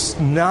 So it's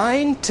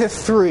 9 to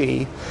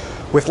 3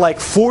 with like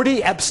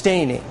 40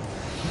 abstaining.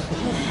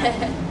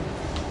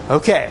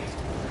 Okay.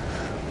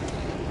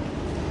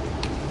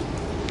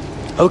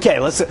 Okay,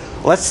 let's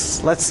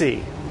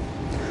see.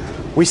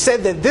 We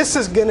said that this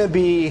is going to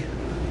be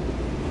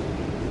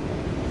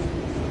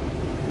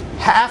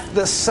half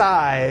the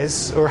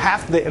size or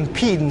half the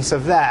impedance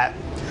of that.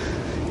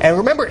 And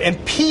remember,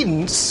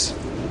 impedance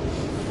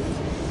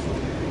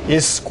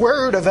is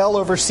square root of L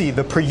over C,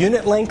 the per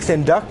unit length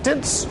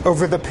inductance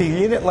over the per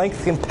unit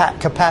length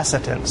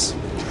capacitance.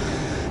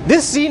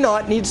 This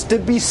Z0 needs to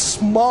be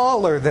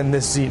smaller than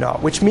this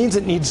Z0, which means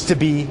it needs to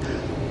be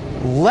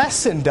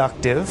less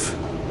inductive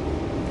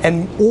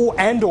and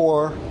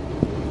or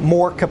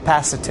more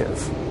capacitive.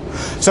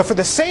 So for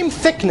the same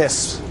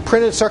thickness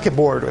printed circuit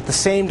board with the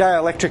same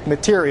dielectric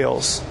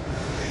materials,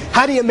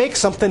 how do you make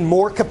something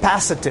more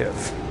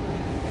capacitive?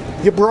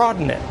 You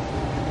broaden it.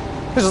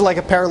 This is like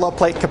a parallel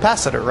plate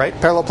capacitor, right?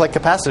 Parallel plate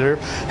capacitor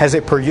has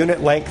a per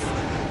unit length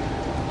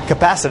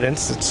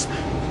capacitance. It's,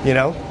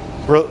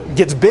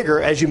 gets bigger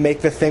as you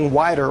make the thing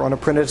wider on a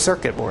printed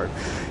circuit board.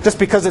 Just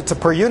because it's a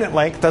per unit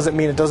length doesn't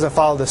mean it doesn't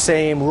follow the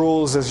same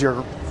rules as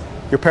your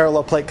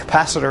parallel plate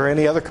capacitor or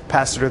any other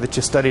capacitor that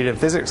you studied in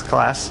physics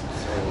class. So,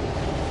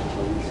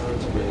 are we trying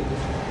to make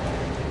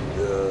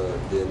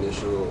the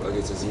initial, I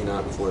guess, the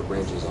Z0 before it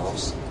branches off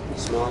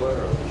smaller,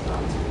 or are we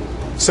trying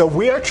to? So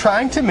we are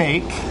trying to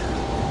make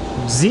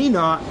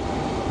Z0,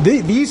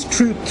 these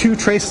two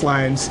trace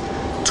lines,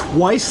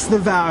 twice the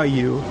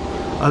value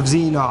of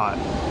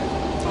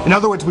Z0. In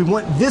other words, we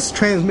want this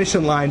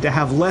transmission line to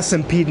have less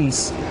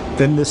impedance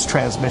than this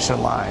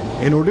transmission line.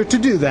 In order to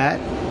do that,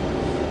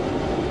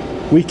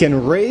 we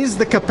can raise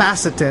the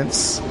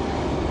capacitance,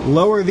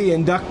 lower the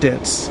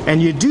inductance,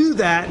 and you do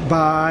that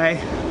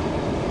by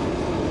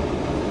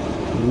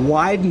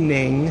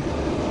widening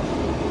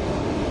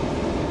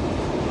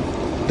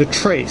the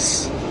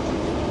trace,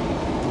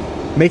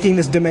 making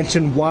this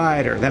dimension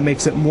wider. That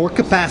makes it more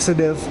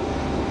capacitive,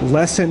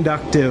 less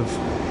inductive,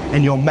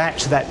 and you'll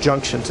match that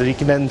junction so you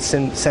can then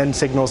send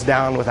signals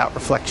down without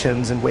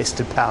reflections and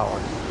wasted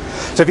power.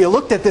 So if you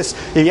looked at this,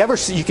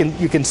 you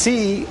can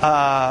see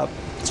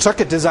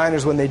circuit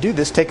designers, when they do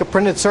this, take a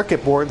printed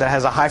circuit board that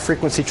has a high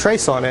frequency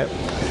trace on it,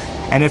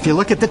 and if you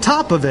look at the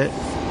top of it,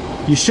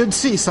 you should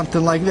see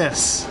something like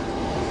this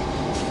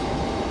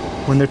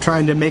when they're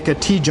trying to make a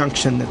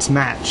T-junction that's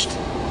matched.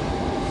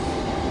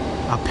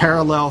 A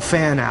parallel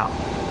fan out.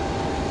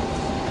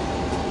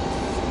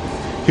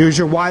 Here's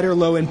your wider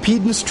low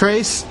impedance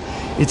trace.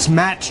 It's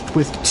matched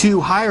with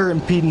 2 higher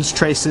impedance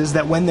traces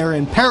that, when they're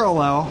in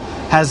parallel,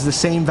 has the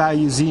same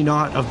value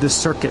Z0 of this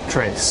circuit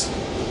trace.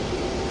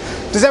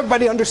 Does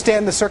everybody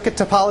understand the circuit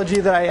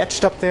topology that I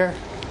etched up there?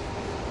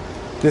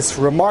 This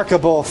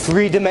remarkable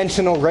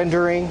 3-dimensional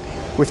rendering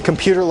with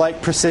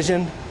computer-like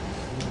precision.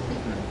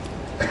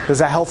 Is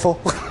that helpful?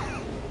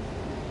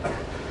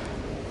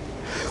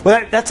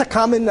 Well, that's a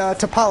common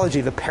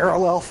topology, the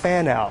parallel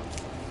fan-out.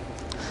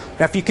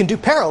 Now, if you can do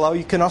parallel,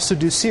 you can also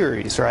do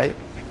series, right?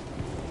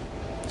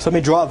 So let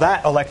me draw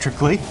that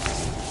electrically.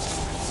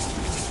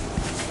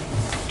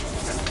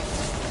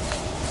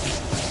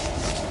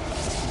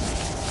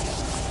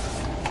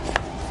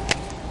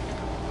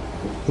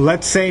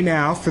 Let's say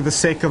now, for the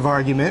sake of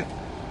argument,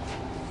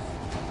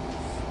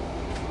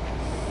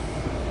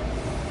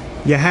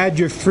 you had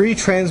your 3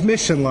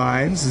 transmission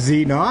lines,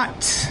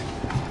 Z0.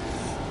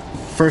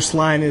 First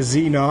line is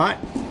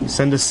Z0. You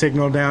send a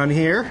signal down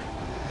here.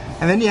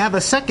 And then you have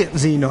a second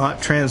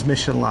Z0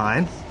 transmission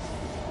line.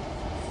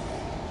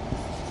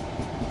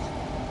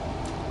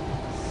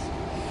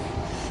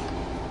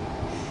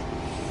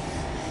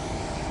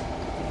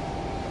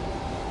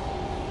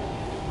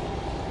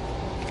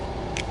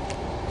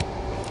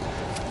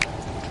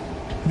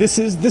 This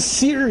is the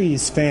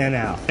series fan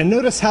out. And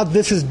notice how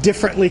this is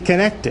differently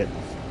connected.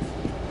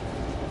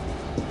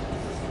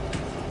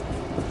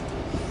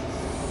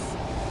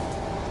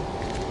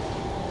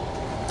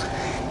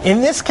 In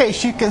this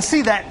case, you can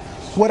see that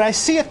what I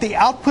see at the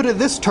output of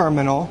this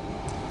terminal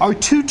are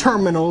 2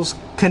 terminals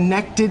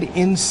connected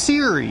in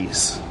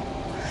series.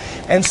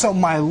 And so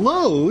my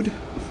load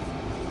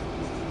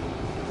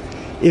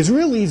is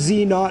really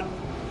Z naught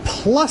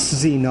plus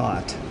Z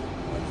naught,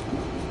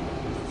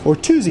 or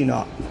 2 Z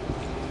naught.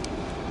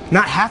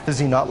 Not half a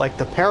Z naught like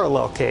the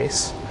parallel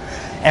case.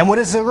 And what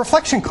is the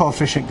reflection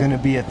coefficient going to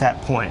be at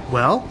that point?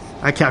 Well,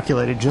 I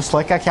calculated just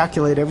like I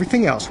calculate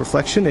everything else.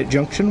 Reflection at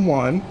junction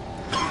 1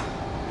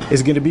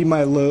 is going to be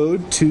my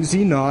load 2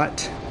 Z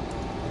naught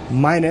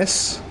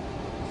minus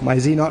my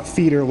Z naught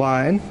feeder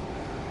line,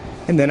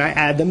 and then I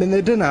add them in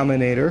the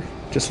denominator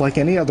just like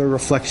any other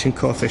reflection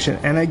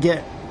coefficient, and I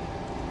get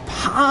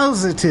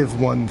positive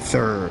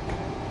 1/3.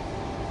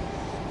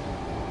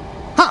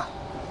 Huh,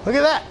 look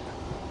at that.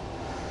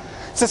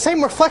 It's the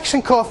same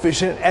reflection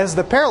coefficient as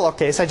the parallel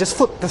case, I just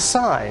flipped the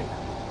sign.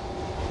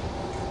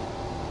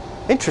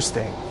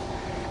 Interesting.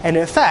 And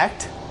in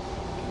fact,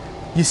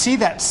 you see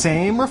that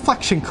same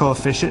reflection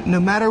coefficient no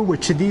matter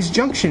which of these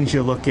junctions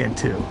you look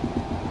into.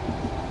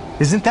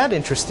 Isn't that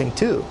interesting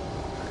too?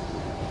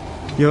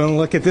 You want to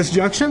look at this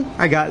junction?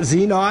 I got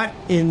Z naught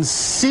in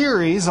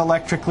series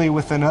electrically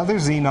with another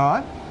Z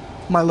naught.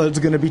 My load's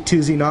going to be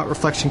 2 Z naught.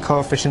 Reflection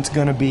coefficient's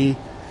going to be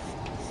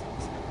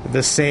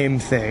the same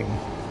thing.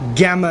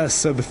 Gamma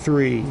sub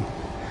 3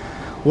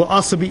 will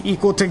also be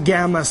equal to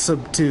gamma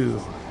sub 2,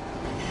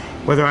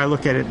 whether I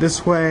look at it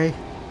this way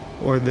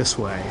or this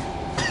way.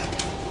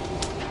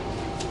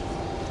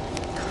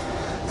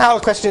 Now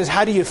the question is,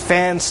 how do you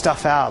fan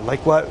stuff out?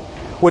 Like what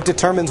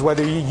determines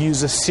whether you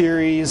use a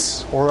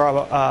series or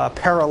a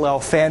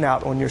parallel fan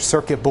out on your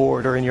circuit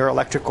board or in your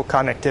electrical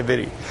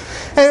connectivity?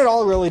 And it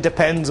all really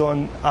depends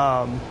on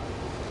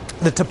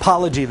the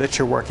topology that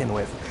you're working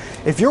with.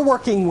 If you're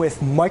working with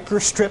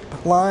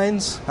microstrip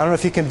lines, I don't know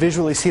if you can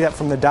visually see that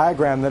from the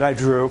diagram that I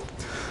drew,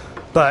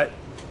 but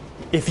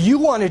if you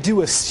want to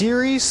do a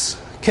series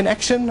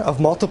connection of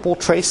multiple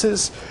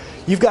traces,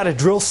 you've got to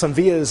drill some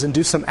vias and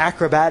do some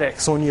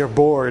acrobatics on your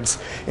boards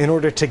in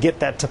order to get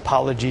that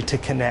topology to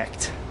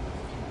connect.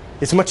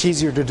 It's much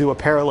easier to do a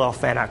parallel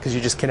fan out because you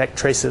just connect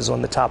traces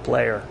on the top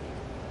layer.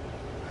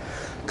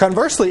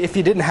 Conversely, if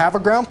you didn't have a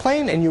ground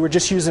plane and you were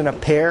just using a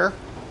pair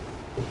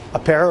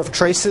of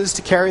traces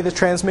to carry the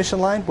transmission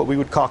line, what we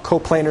would call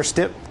coplanar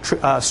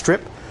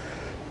strip,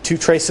 2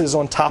 traces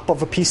on top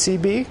of a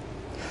PCB,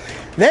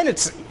 then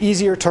it's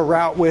easier to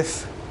route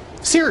with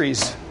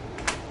series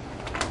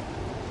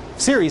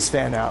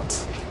fan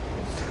outs.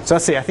 So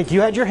let's see, I think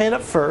you had your hand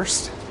up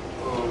first.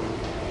 I'm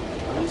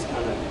just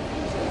kind of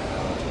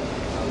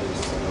how they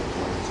set up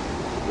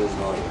lines. There's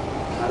like,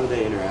 how do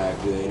they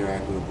interact? Do they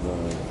interact with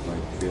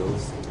like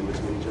fields in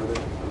between each other?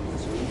 I'm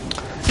assuming.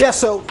 Yeah,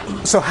 so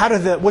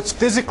what's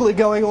physically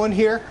going on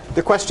here?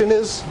 The question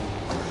is,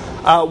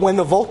 when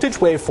the voltage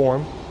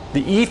waveform,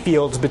 the E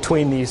fields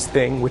between these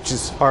things, which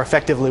are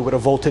effectively what a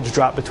voltage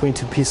drop between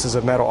 2 pieces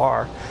of metal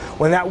are,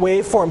 when that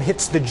waveform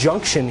hits the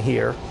junction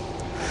here,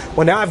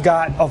 well, now I've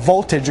got a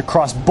voltage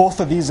across both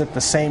of these at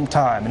the same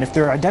time. And if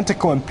they're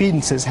identical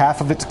impedances,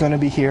 half of it's going to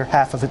be here,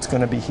 half of it's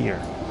going to be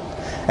here.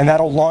 And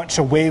that'll launch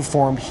a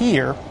waveform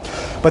here.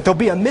 But there'll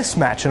be a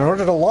mismatch. In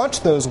order to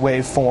launch those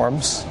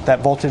waveforms, that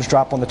voltage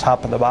drop on the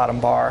top and the bottom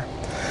bar,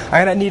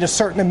 I'm going to need a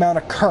certain amount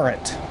of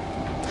current.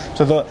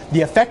 So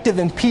the effective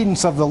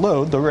impedance of the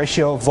load, the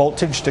ratio of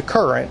voltage to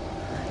current,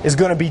 is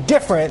going to be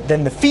different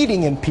than the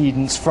feeding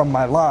impedance from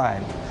my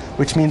line.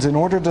 Which means in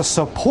order to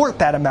support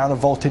that amount of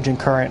voltage and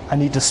current, I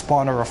need to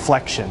spawn a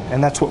reflection.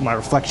 And that's what my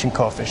reflection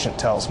coefficient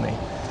tells me.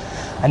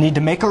 I need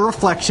to make a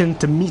reflection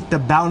to meet the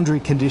boundary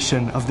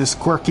condition of this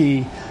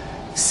quirky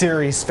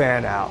series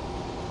fan out.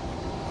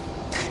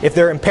 If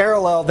they're in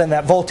parallel, then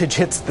that voltage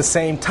hits at the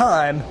same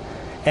time,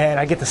 and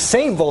I get the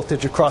same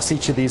voltage across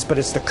each of these, but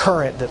it's the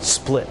current that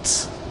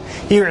splits.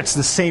 Here it's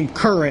the same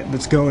current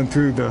that's going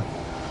through the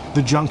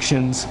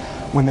junctions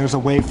when there's a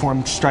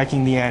waveform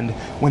striking the end.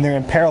 When they're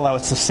in parallel,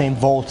 it's the same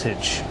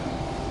voltage.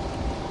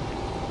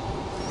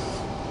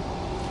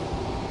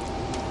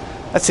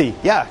 Let's see.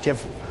 Yeah, do you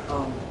have...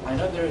 I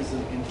know there is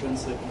an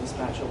intrinsic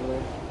mismatch over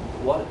there.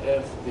 What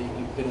if the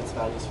impedance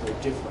values were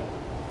different?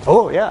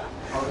 Oh, yeah.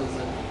 How does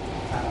it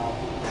pan out?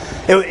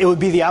 It would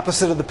be the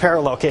opposite of the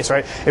parallel case,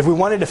 right? If we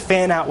wanted to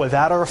fan out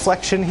without a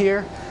reflection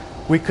here,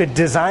 we could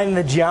design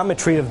the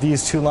geometry of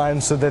these 2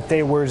 lines so that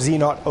they were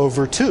Z0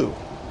 over 2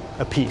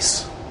 a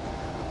piece.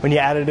 When you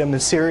added them in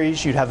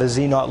series, you'd have a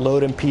Z0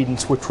 load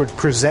impedance, which would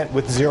present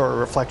with 0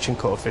 reflection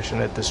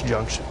coefficient at this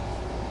junction.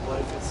 What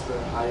if it's for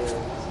higher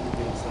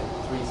impedance, like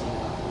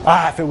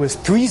 3Z0? If it was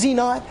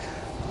 3Z0,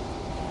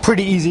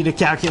 pretty easy to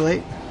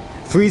calculate.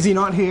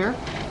 3Z0 here,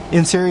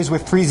 in series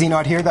with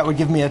 3Z0 here, that would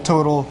give me a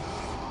total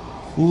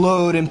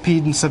load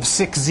impedance of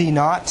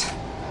 6Z0.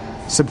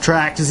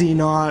 Subtract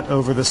Z0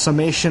 over the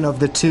summation of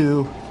the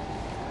 2.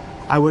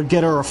 I would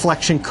get a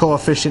reflection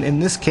coefficient, in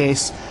this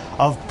case,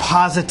 of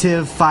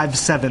positive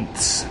 5/7.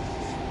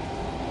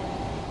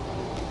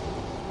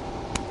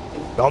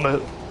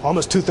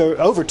 Almost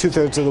over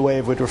 2/3 of the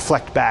wave would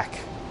reflect back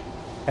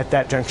at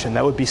that junction.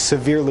 That would be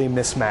severely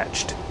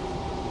mismatched.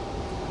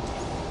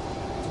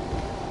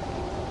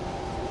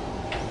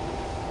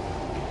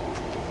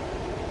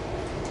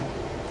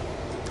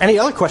 Any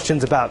other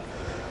questions about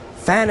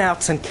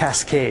fan-outs and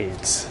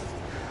cascades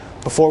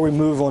before we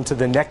move on to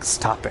the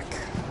next topic.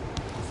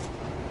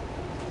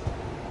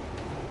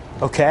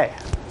 Okay.